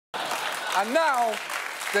And now,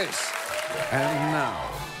 this. And now,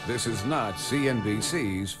 this is not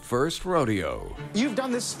CNBC's first rodeo. You've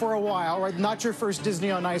done this for a while, right? Not your first Disney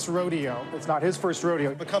on Ice rodeo. It's not his first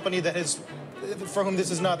rodeo. A company that is, for whom this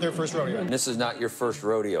is not their first rodeo. This is not your first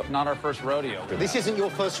rodeo. Not our first rodeo. This isn't your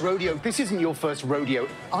first rodeo. This isn't your first rodeo.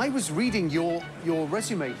 I was reading your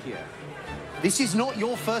resume here. This is not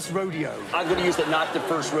your first rodeo. I'm going to use the not the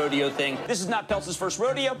first rodeo thing. This is not Peltz's first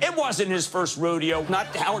rodeo. It wasn't his first rodeo.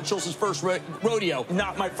 Not Howard Schultz's first rodeo.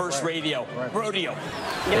 Not my first rodeo. You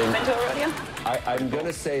ever been to a rodeo? I'm going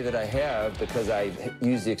to say that I have because I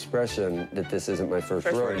use the expression that this isn't my first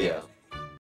rodeo.